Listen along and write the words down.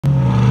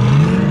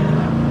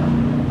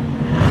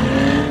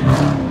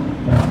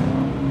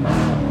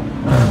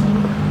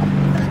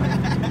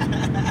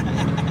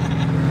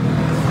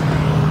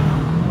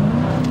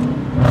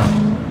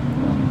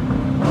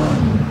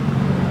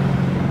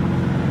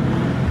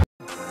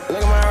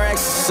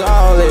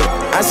solid.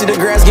 I see the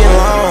grass getting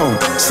long.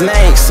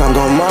 Snakes, I'm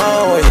gon'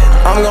 mow it.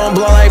 I'm gon'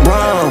 blow like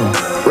Brown.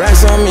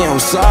 Racks on me, I'm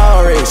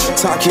sorry.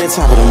 Talk here,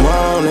 top of the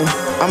morning.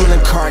 I'm in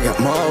the car, got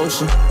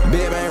motion.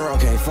 Big bang roll,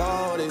 can't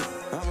fold it.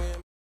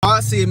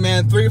 Y'all see it,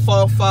 man.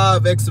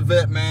 345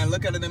 Exavette, man.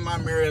 Look at it in my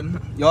mirror.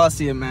 Y'all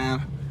see it,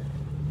 man.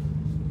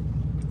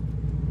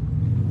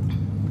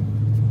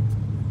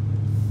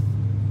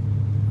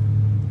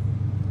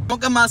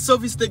 Look at my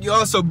selfie stick,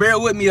 y'all, so bear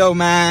with me, though,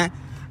 man.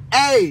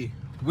 Hey,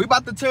 we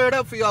about to tear it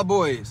up for y'all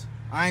boys.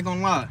 I ain't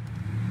gonna lie.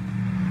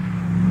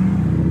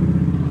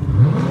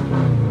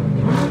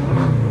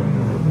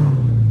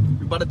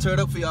 We about to tear it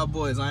up for y'all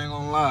boys. I ain't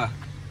gonna lie.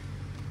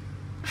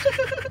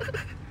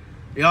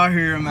 Y'all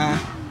here, man.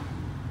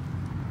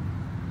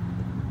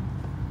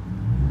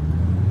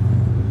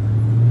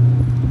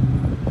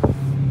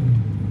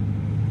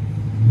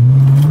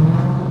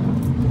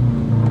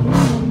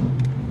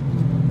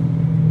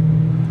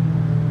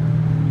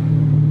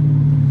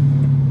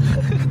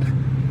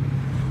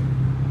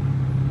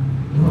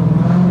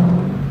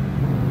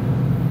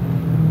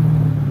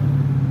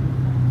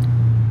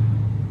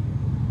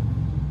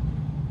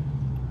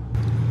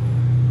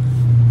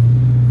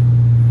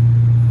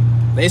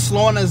 They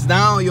slowing us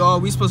down, y'all.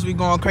 We supposed to be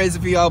going crazy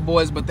for y'all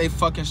boys, but they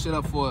fucking shit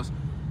up for us.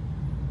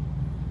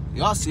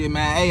 Y'all see it,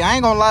 man. Hey, I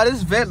ain't gonna lie,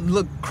 this vet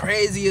look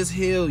crazy as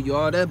hell,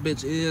 y'all. That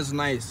bitch is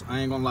nice. I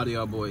ain't gonna lie to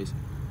y'all boys.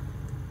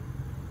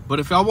 But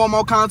if y'all want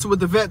more content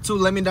with the vet too,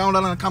 let me down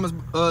in the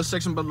comments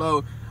section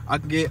below. I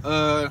can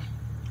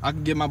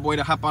get my boy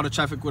to hop out of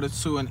traffic with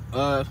us too, and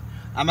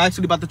I'm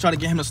actually about to try to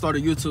get him to start a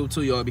YouTube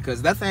too, y'all,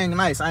 because that thing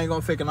nice. I ain't gonna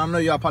fake it. I know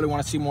y'all probably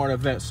want to see more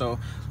of the vet, so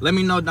let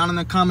me know down in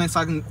the comments.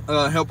 I can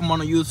help him on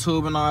the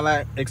YouTube and all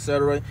that,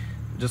 etc.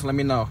 Just let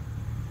me know.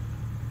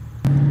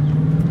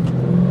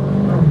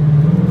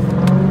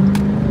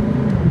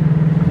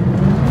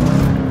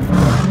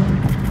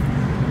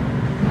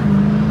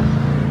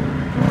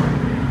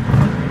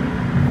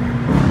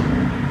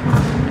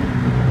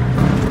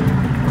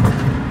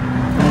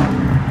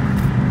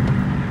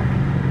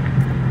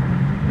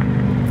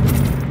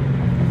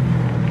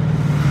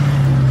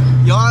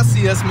 Y'all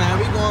see us, man.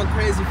 We going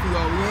crazy for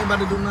y'all. We ain't about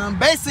to do nothing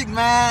basic,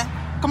 man.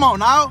 Come on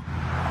now.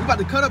 We about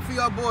to cut up for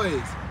y'all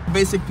boys.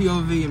 Basic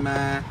POV,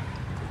 man.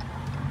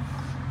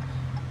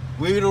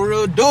 We the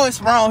real doers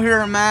around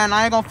here, man.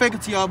 I ain't gonna fake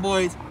it to y'all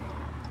boys.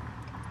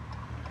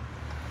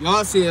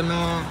 Y'all see it,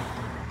 man.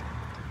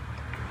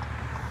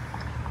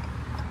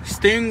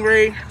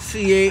 Stingray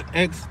C8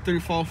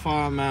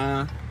 X345,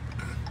 man.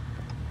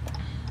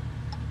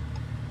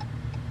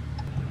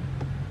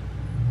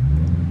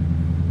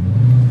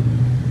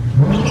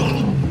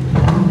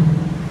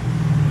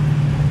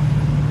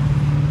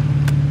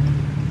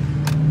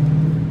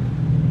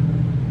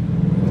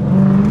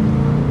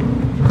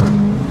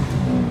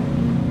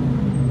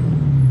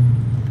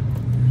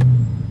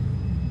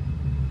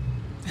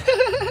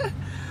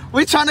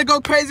 We trying to go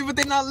crazy, but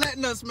they not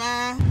letting us,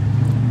 man.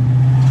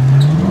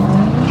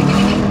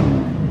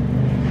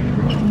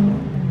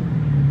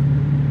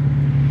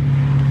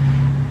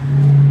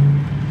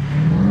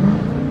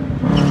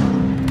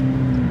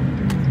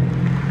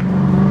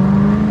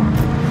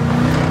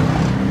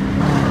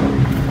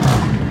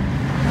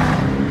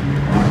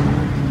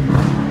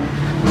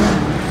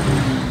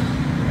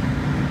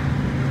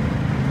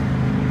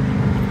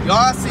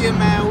 Y'all see it,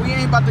 man. We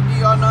ain't about to give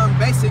y'all nothing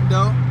basic,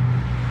 though.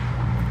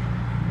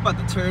 About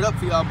to tear it up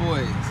for y'all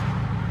boys.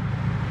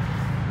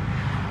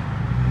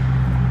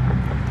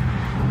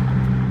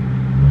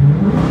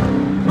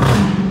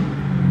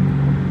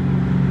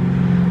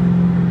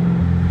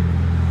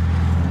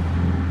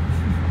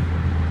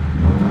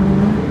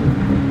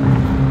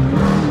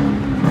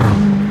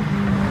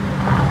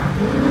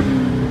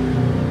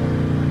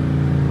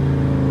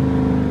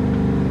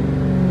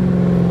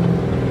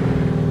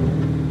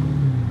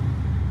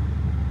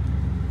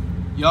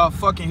 Y'all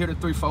fucking hear the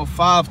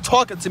 345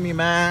 talking to me,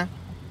 man.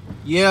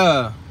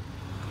 Yeah.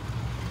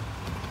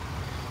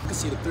 You can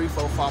see the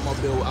 345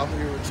 mobile out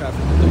here with traffic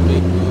with the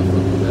big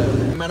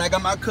motherfucker. Man, I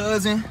got my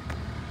cousin.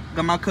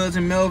 Got my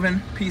cousin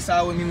Melvin. Peace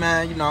out with me,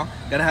 man. You know,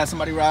 gotta have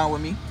somebody riding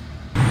with me.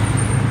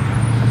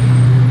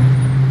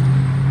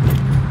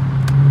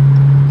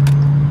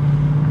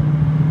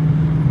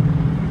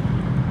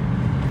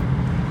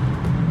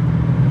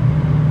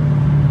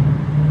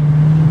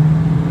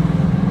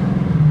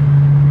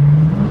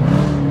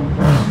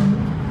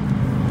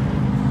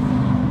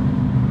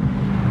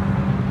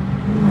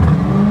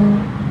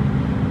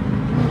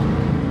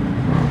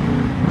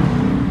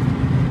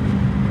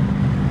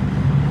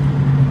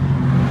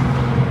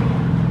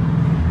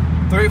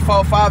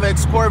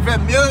 X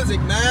Corvette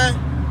music, man.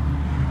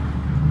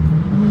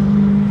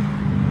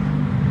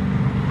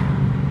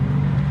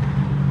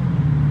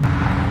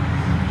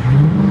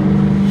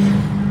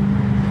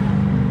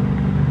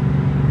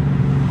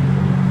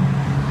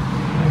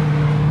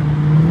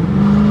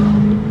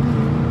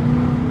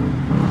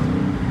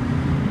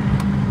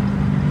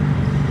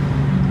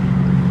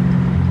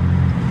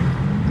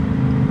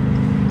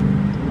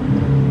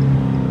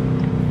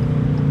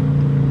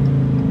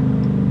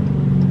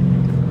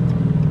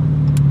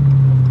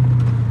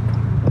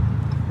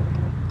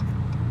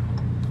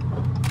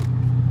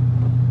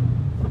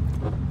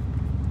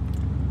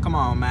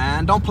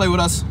 don't play with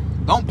us.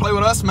 Don't play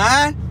with us,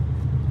 man.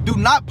 Do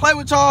not play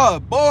with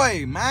y'all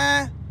boy,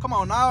 man. Come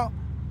on now.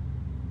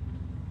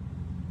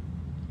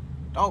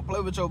 Don't play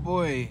with your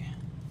boy.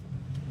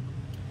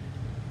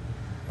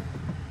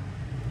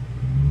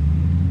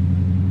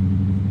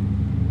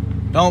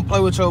 Don't play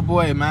with your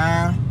boy,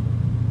 man.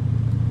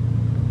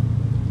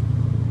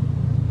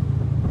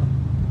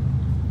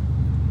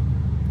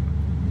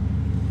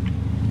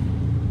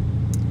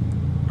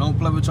 Don't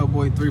play with your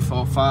boy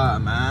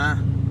 345,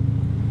 man.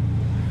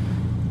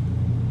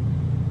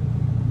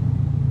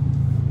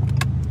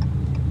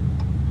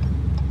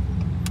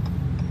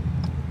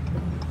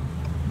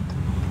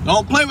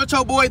 Don't play with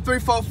your boy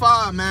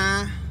 345,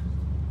 man.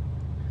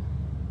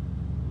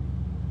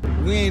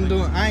 I ain't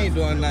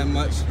doing that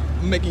much.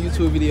 I'm making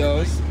YouTube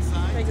videos.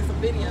 Making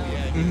some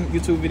videos.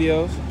 YouTube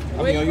videos.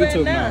 Where I mean, on you at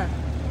YouTube now.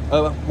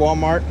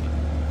 Walmart.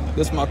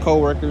 This is my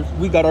co-workers.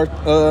 We got our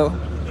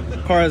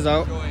cars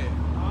out.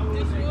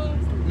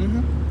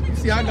 You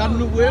see, I got a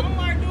new whip.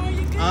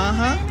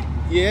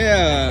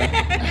 Yeah.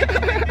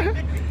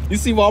 You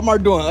see,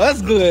 Walmart doing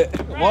us good.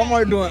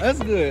 Walmart doing us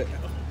good.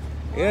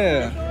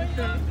 Yeah.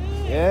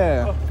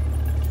 Yeah.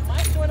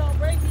 Mike went on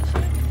break. He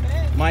should be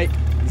back. Mike,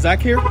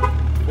 Zach here?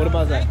 What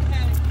about Zach? He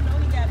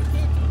got a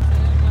kid.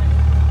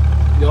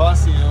 Yo, I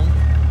see him.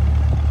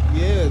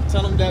 Yeah,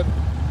 tell him that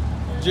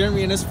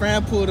Jeremy and his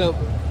friend pulled up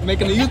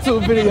making a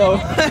YouTube video.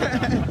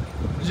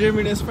 Jeremy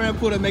and his friend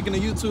pulled up making a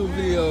YouTube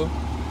video.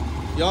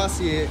 Y'all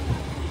see it.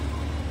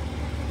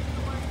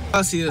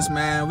 Y'all see this,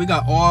 man. We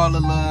got all the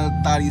little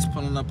thotties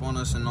pulling up on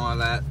us and all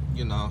that,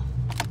 you know.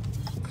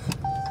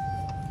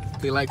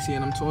 They like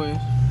seeing them toys.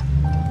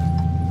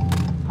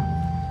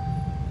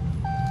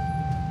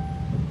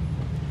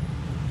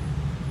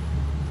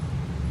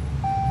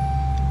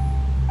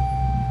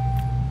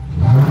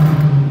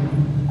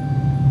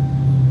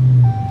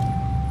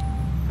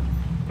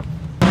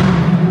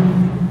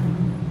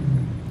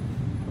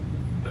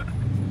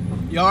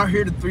 Y'all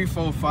hear the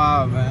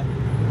 345, man.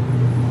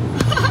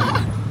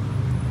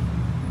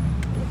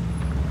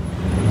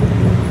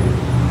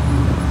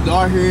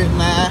 Y'all hear it,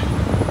 man.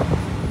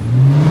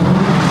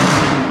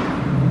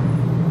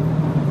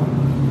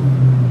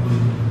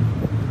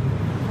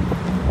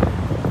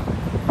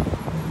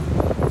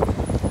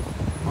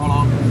 Hold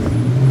on.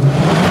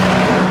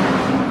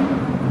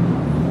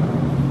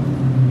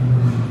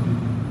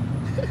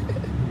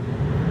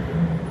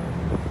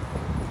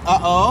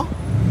 Uh-oh.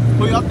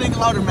 Who y'all think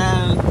louder,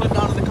 man? Put it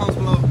down in the comments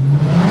below.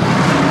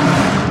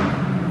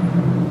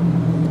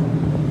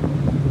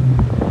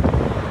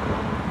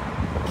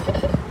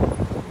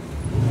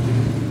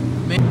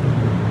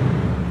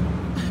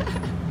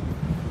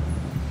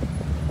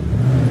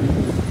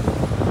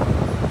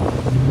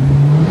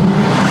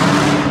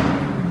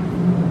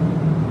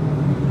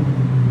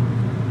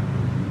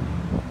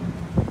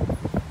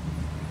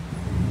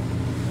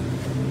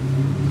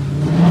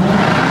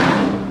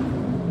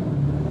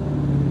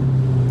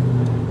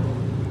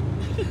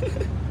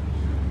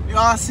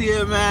 Y'all see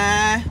it,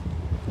 man.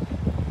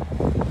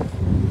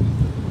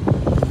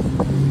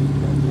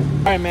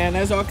 Alright, man,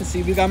 as y'all can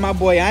see, we got my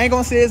boy. I ain't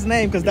gonna say his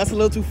name because that's a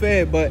little too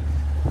fair, but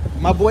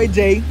my boy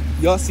Jay,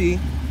 y'all see.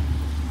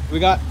 We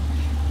got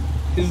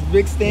his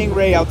big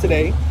Stingray out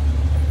today.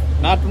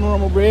 Not the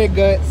normal red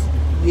guts.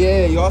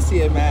 Yeah, y'all see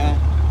it, man.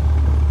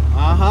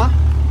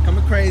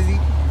 Coming crazy.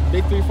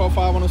 Big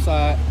 345 on the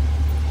side.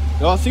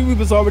 Y'all see, we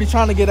was already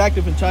trying to get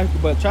active in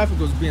traffic, but traffic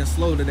was being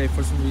slow today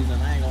for some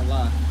reason. I ain't gonna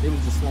lie. It was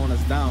just slowing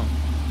us down.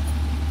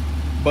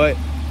 But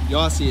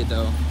y'all see it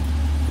though.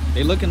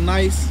 They looking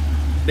nice.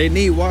 They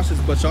need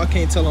washes, but y'all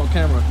can't tell on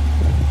camera.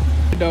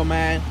 Though,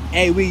 man.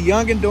 Hey, we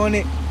young and doing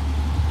it.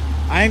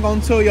 I ain't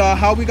gonna tell y'all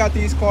how we got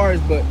these cars,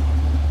 but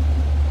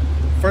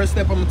first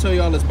step I'm gonna tell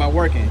y'all is by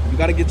working. You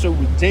gotta get your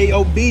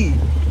J-O-B.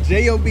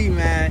 J-O-B,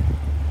 man.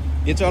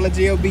 Get y'all a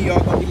J-O-B. Y'all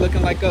gonna be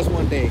looking like us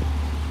one day.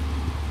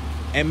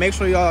 And make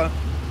sure y'all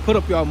put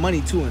up y'all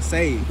money too and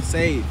save.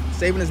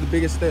 Saving is the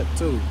biggest step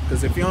too.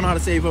 Because if you don't know how to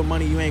save your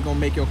money, you ain't gonna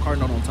make your car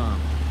note on time.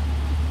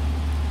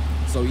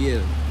 So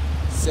yeah,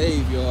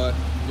 save y'all.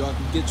 Y'all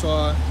can get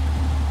y'all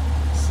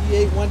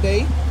C8 one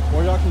day,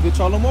 or y'all can get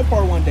y'all a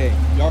mopar one day.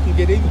 Y'all can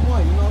get either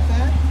one, you know what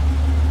I'm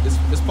saying?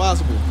 It's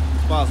possible.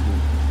 It's possible.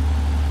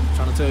 I'm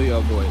trying to tell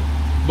y'all, boy.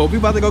 But we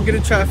about to go get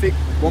in traffic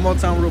one more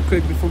time real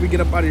quick before we get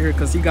up out of here,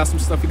 because he got some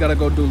stuff he gotta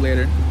go do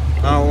later.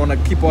 I don't want to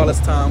keep all his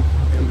time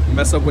and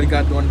mess up what he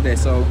got doing today.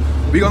 So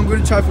we gonna go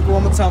to traffic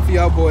one more time for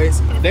y'all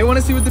boys. They want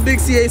to see what the big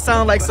C8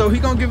 sound like, so he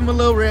gonna give him a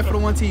little red for the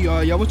 1T,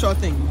 y'all. Y'all, what y'all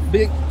think?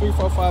 Big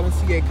 345 and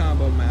C8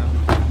 combo, man.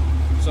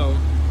 So,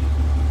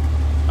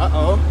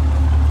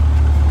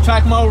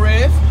 track mode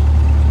rev.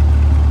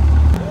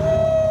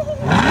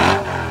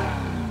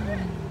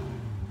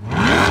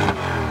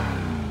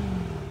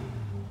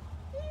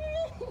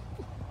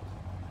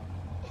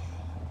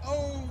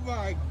 Oh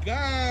my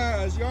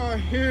gosh, y'all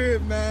hear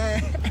it,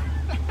 man.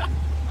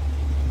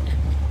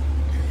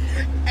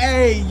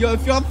 Hey, yo,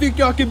 if y'all think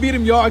y'all can beat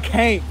him, y'all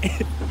can't.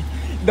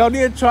 Don't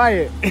even try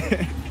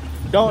it.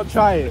 Don't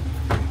try it.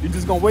 You're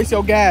just gonna waste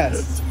your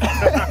gas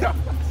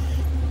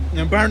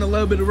and burn a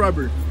little bit of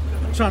rubber.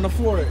 trying to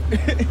floor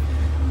it.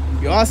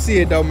 Y'all see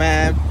it though,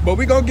 man. But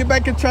we gonna get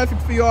back in traffic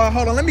for y'all.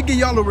 Hold on, let me give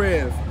y'all a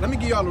rev. Let me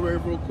give y'all a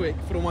rev real quick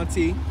for the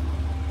 1T.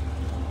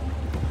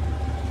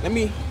 Let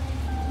me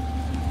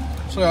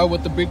show y'all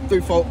what the big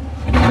 3/4.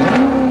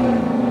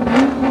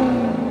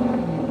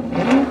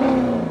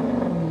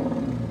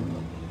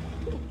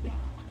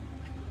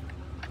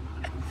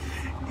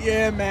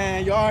 Yeah,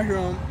 man, y'all hear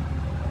them.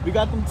 We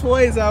got them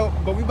toys out,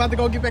 but we about to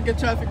go get back in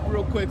traffic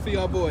real quick for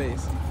y'all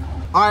boys.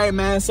 All right,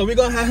 man, so we're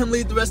gonna have him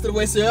lead the rest of the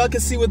way so y'all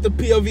can see what the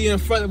POV in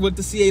front of what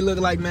the CA look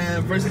like,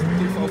 man, versus the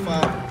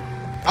 345.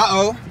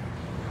 Uh-oh.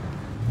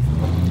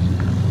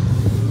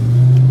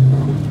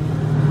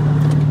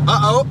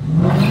 Uh-oh.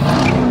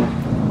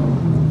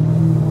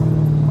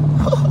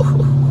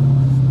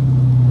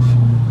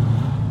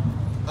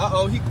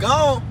 Uh-oh, he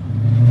gone.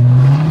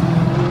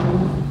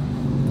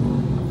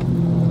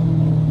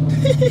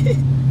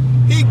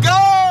 He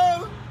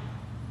gone.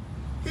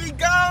 He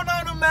gone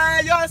on him,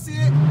 man. Y'all see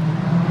it?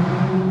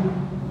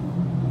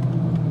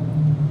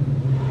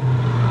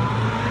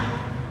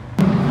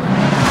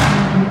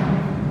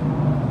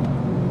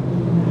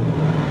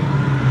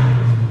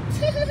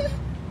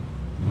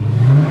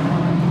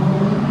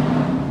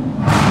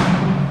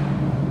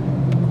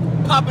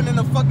 Popping in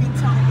the fucking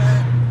tunnel,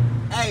 man.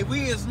 Hey,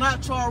 we is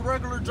not your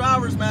regular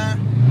drivers, man.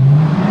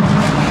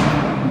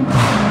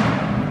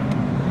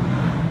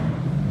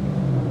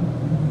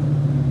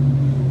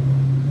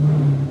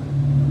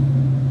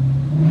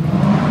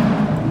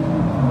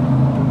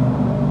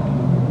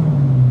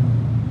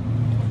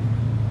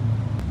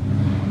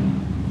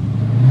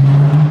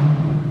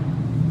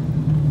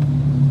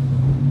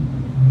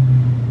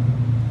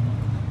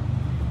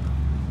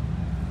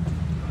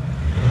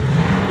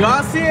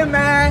 Y'all see it,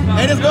 man.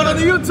 And it's going on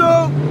the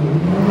YouTube.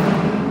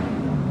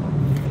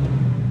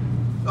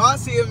 Y'all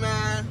see it,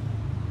 man.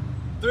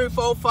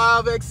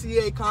 345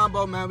 XCA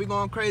combo, man. We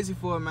going crazy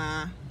for it,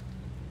 man.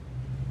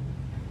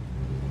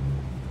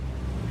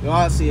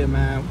 Y'all see it,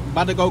 man.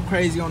 About to go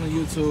crazy on the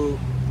YouTube.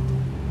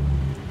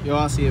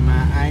 Y'all see it,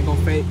 man. I ain't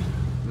gonna fake.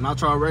 I'm not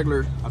y'all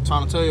regular. I'm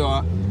trying to tell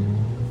y'all.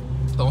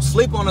 Don't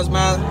sleep on us,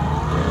 man.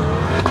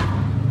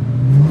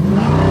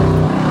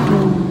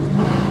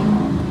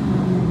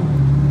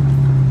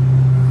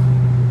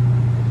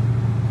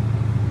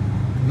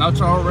 Not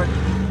y'all ready.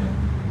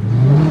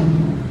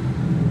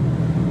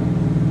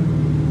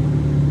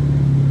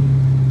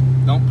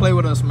 Don't play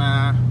with us,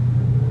 man.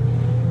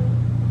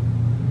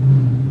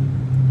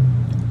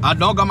 I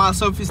don't got my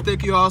selfie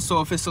stick, y'all,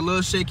 so if it's a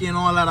little shaky and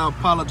all that, I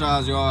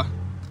apologize, y'all.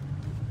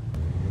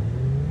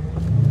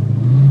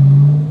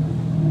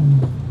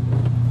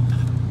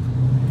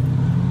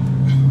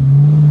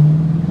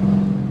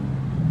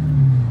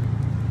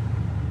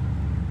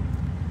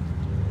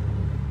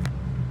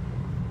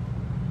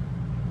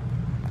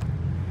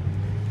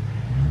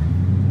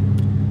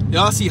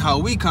 Y'all see how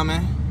we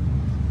coming.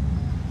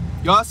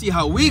 Y'all see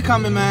how we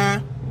coming,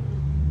 man.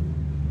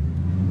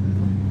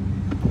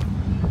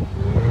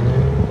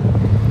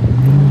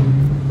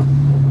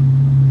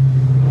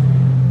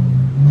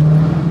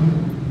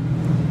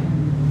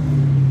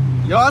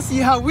 Y'all see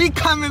how we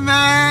coming,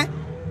 man.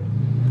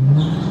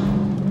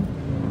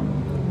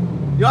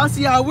 Y'all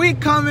see how we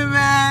coming,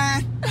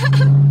 man.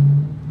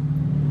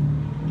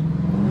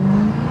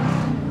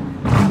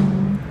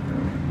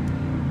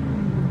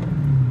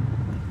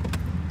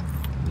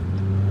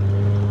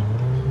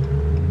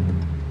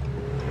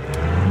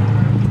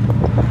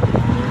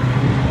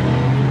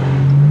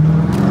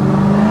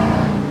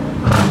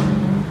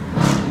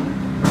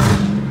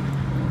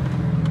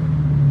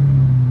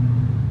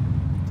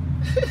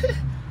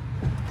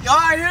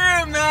 Y'all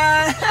hear it,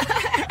 man.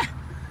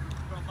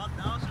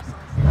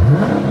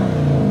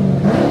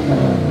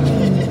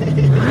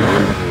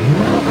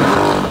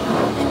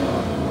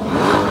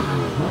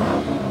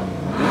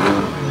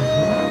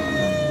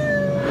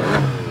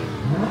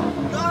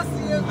 Y'all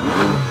see it,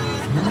 man.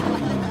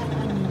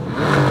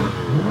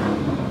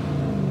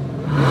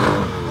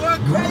 We're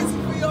crazy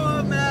for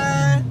y'all,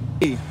 man.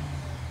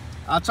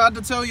 I tried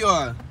to tell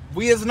y'all,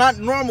 we is not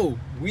normal.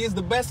 We is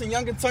the best and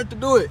youngest turn to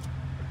do it.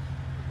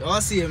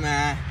 Y'all see it,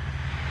 man.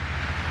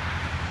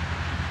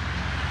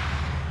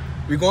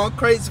 We going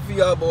crazy for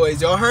y'all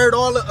boys. Y'all heard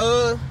all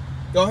the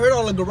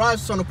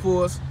garage tunnel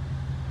pulls.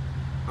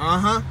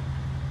 Uh-huh.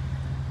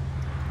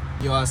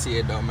 Y'all see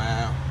it though,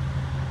 man.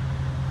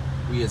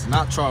 We is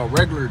not y'all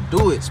regular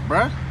do-its,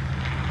 bruh.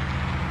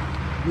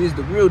 We is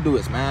the real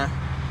do-its, man.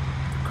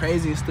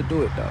 Craziest to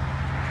do it though. You know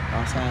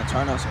what I'm saying?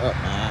 Turn us up,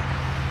 man.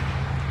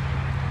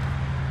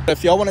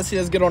 If y'all want to see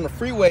us get on the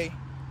freeway,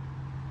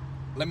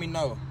 let me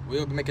know.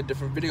 We'll make a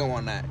different video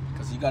on that,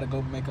 because you gotta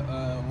go make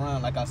a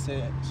run like I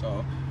said.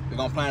 So we're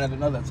gonna plan it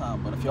another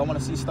time. But if y'all want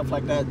to see stuff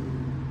like that,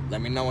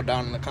 let me know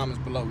down in the comments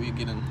below. We'll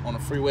get in on the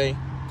freeway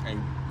and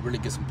really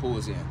get some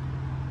pulls in.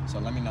 So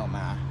let me know,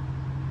 man.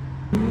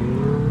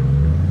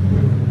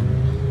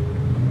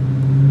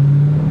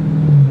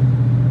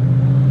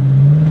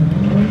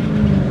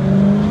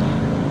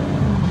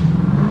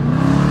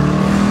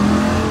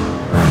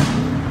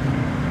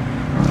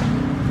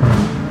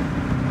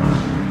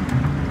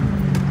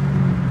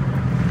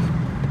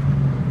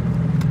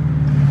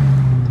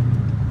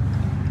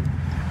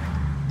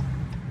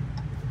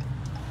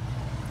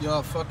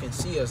 y'all fucking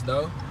see us,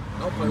 though.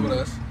 Don't play with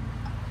us.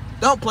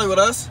 Don't play with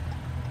us.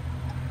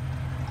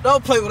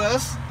 Don't play with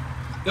us.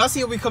 Y'all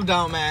see what we come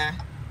down, man.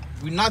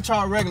 We not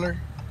y'all regular.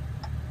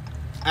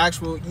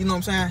 Actual, you know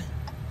what I'm saying?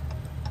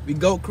 We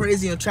go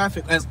crazy in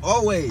traffic as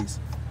always.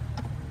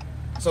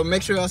 So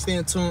make sure y'all stay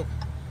in tune.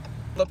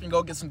 Pull up and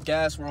go get some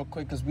gas real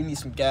quick because we need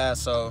some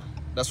gas. So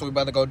that's what we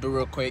about to go do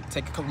real quick.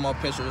 Take a couple more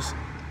pictures.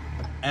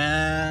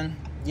 And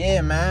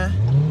yeah, man.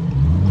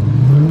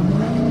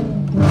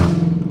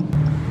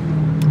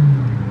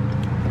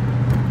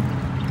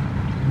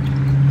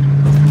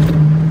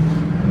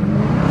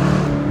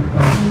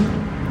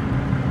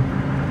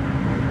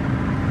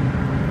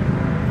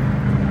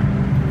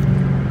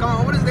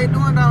 They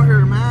doing down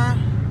here, man?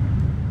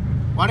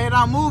 Why they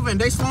not moving?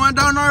 They slowing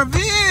down our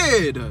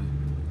vid.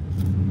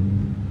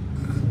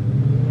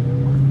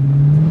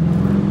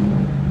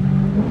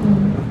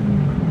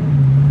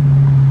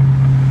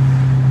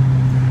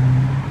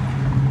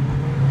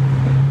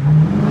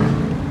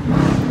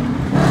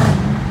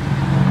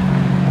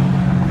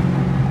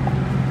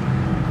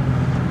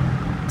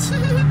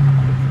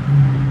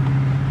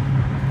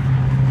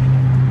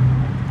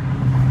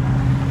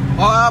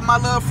 Oh, my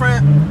little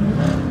friend.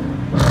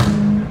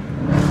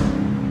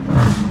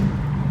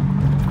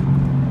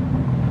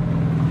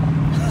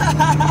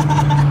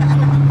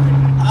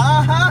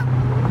 Uh-huh.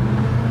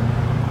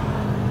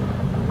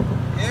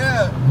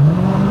 Yeah.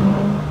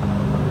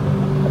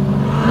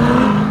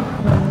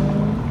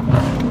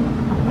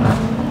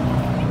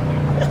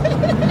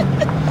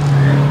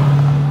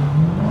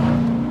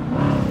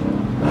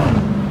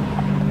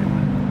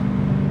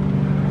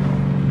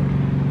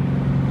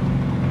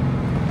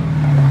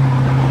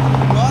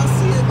 Y'all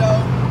see it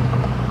though.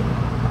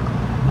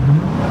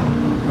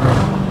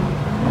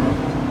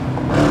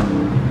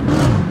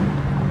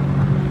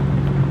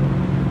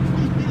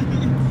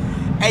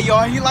 Hey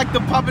y'all, he like the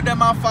puppet that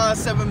my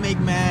 5.7 make,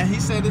 man. He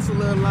said it's a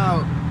little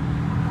loud.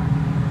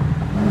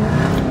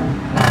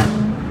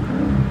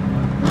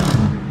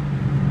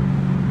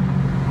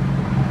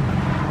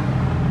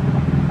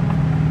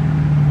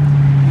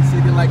 He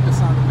said he like the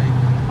sound it make.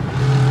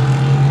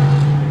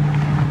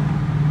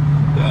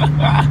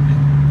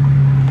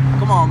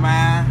 Come on,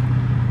 man.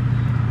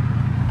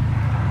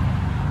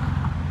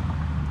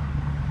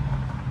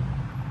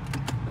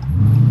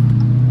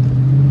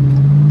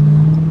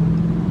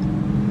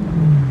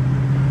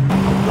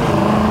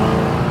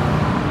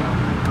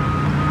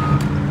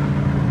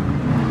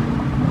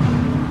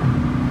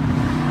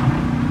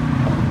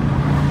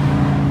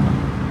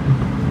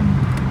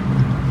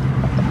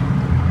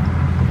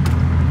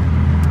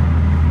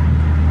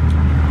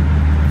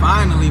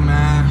 Finally,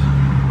 man.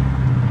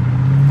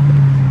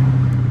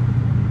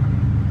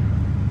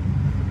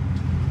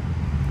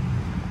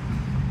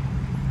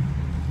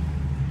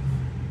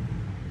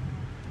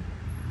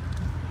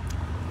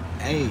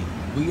 Hey,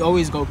 we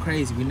always go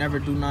crazy. We never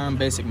do nothing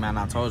basic, man.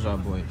 I told y'all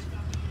boys.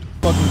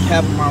 Fucking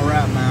cap on my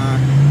rap,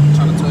 man. I'm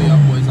trying to tell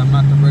y'all boys I'm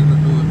not the regular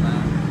dude, man.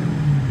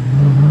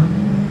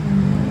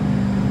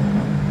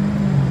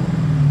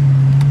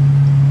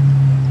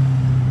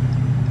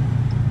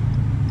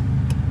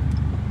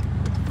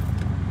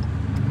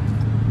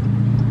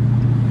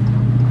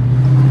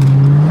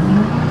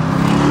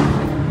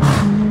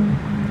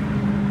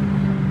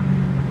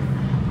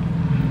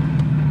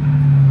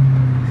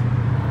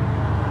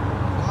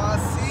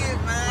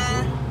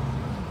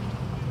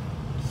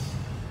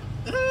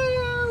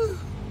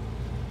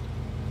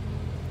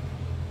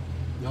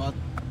 Y'all,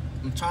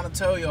 I'm trying to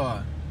tell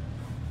y'all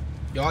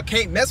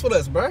can't mess with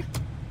us, bruh.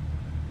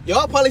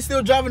 Y'all probably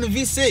still driving the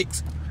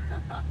V6.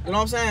 You know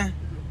what I'm saying?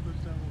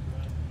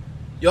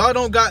 Y'all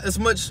don't got as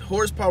much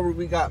horsepower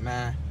we got,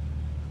 man.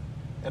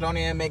 It don't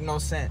even make no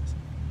sense.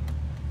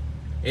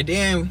 And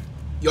then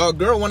y'all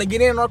girl want to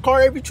get in our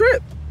car every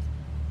trip.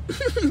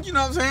 You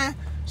know what I'm saying?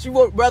 She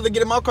would rather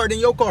get in my car than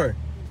your car.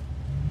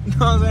 You know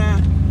what I'm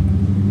saying?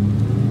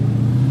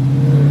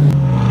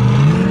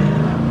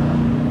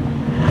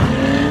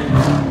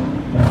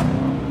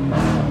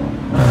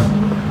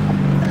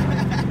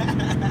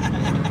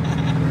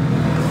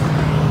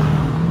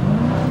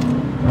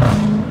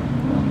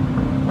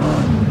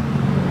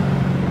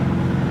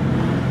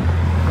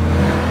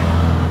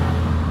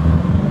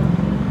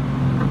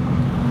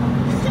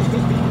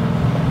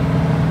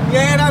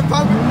 Yeah, that's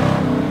popping.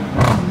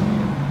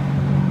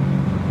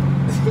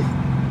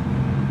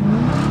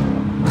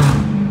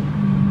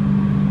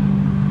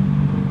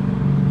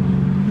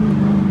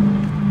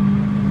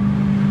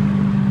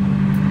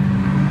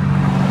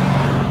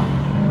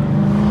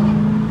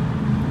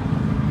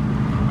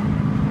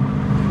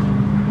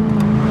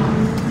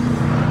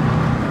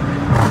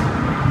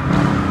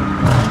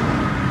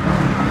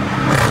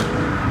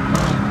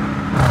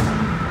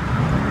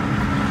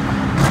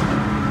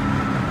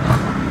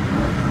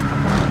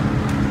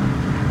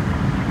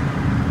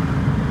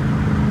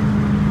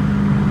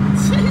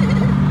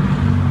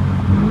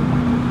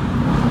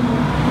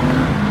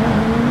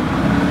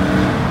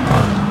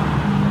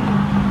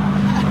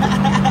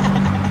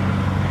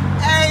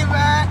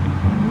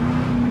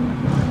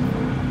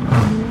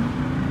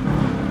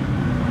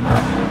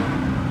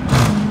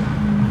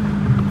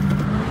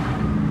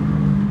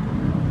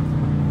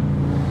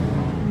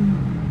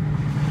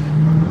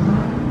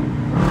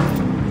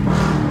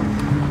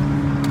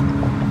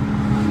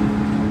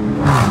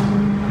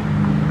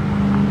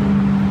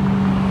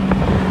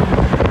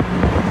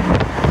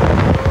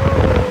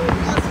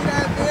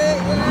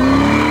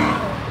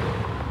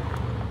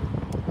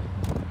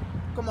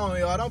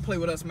 Don't play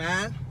with us,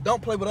 man.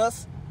 Don't play with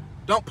us.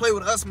 Don't play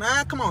with us,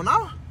 man. Come on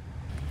now.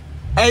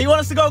 Hey, you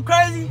want us to go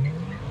crazy?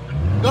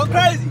 Go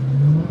crazy.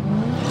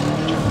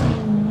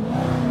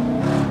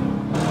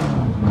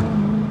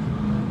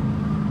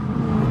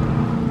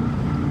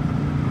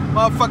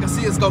 Motherfuckers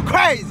see us go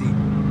crazy.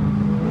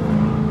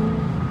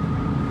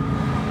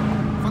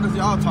 What the fuck is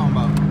y'all talking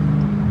about?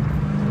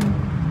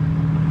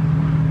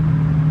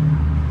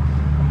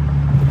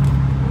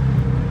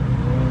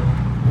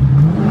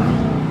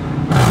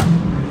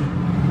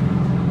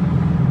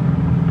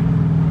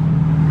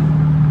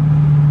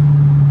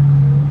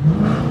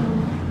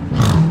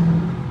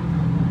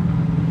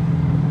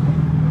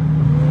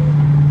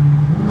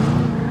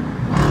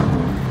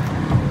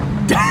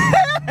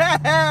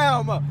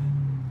 Damn!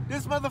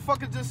 This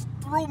motherfucker just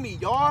threw me,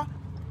 y'all.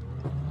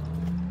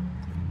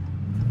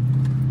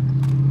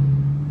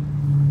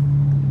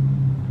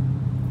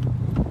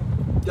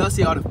 Y'all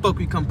see how the fuck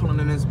we come pulling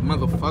in this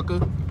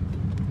motherfucker?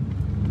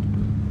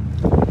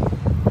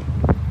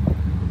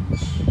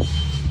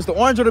 It's the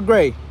orange or the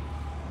gray?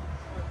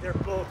 They're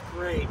both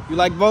great. You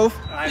like both?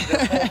 They're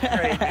both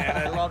great,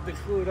 man. I love the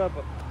clued up.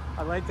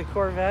 I like the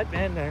Corvette,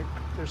 man.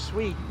 They're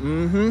sweet.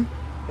 Mm-hmm.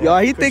 Yeah,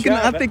 Y'all,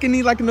 I'm thinking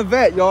he liking the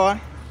vet, y'all.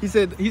 He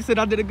said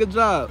I did a good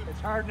job. It's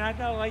hard not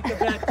to like the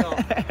vet, though.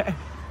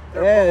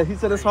 Yeah, he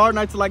said it's hard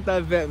not to like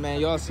that vet, man.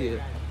 Y'all see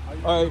it.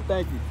 All right,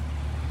 thank you.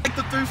 Like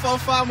the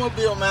 345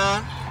 mobile,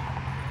 man.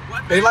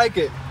 What, they like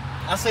it.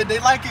 I said they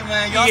like it,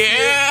 man. Y'all see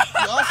it.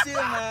 Y'all see it,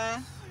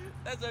 man.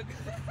 That's a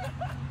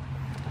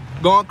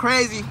going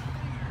crazy.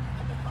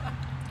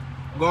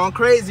 Going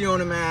crazy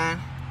on it, man.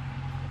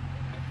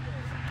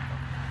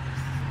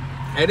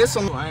 Hey, this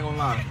some, I ain't gonna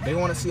lie. They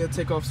want to see it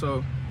take off,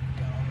 so.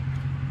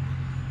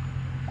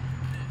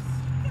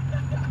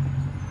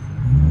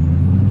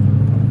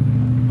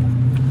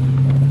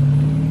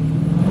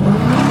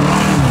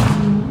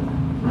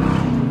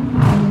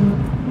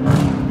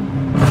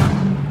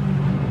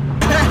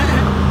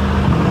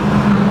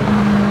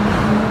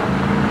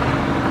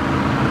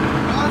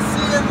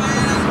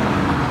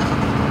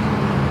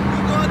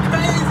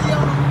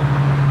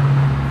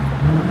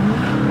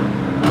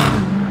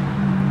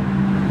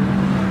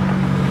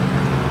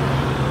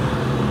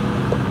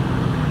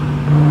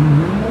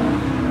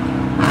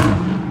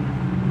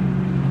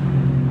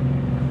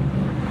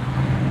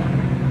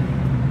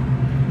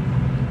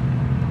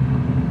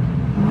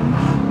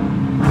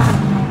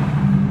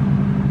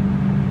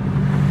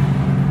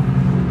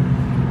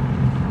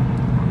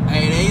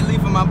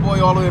 My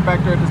boy all the way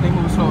back there because they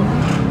move slow.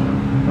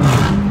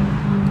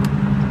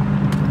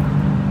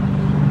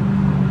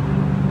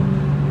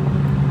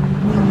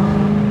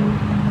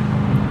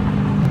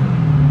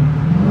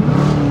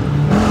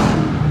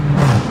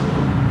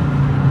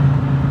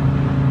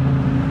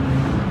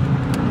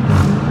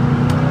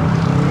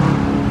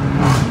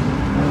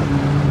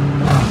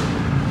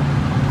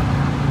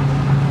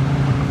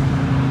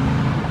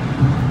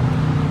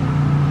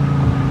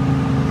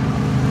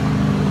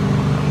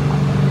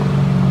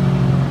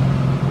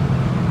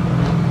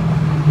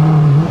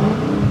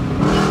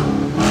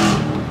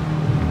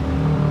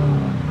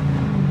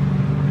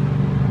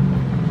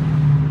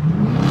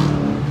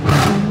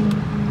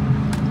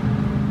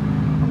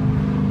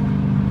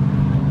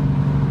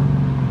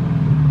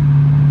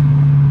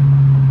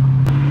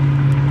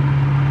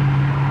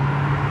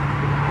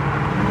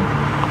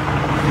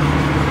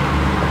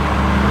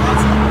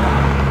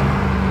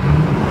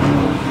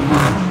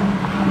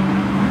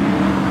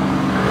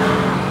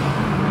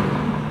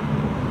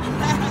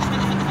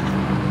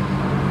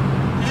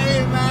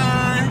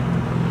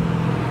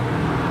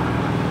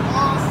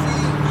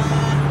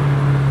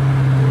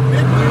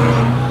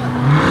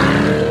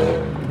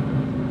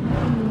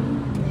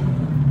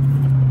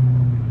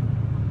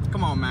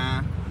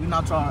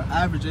 Not to our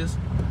averages.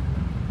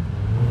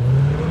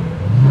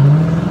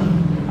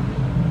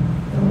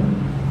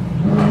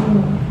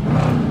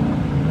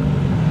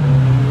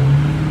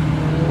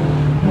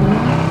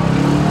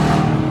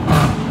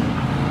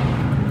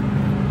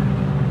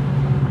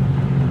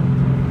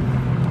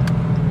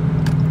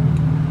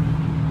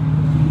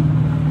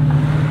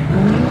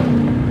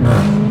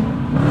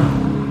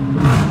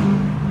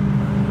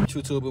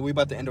 YouTube, but we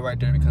about to end it right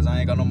there because I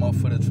ain't got no more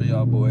footage for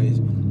y'all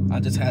boys. I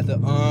just had to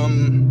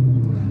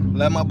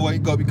let my boy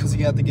go because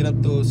he had to get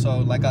up through. So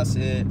like I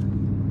said,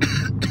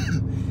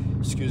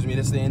 excuse me,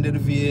 this is the end of the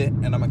vid,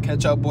 and I'm gonna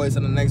catch y'all boys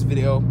in the next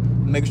video.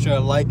 Make sure to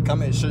like,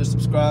 comment, share,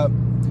 subscribe,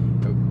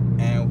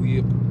 and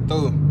we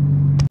through.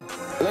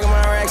 Look at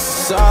my racks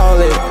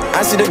solid.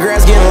 I see the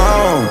grass getting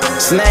long.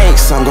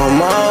 Snakes, I'm gon'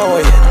 mow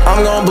it.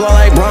 I'm gon' blow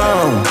like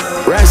brown.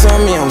 Racks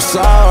on me, I'm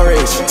so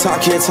rich.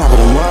 Talk here, top of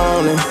the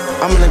morning.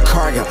 I'm in the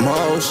car, got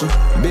motion.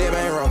 Bib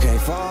ain't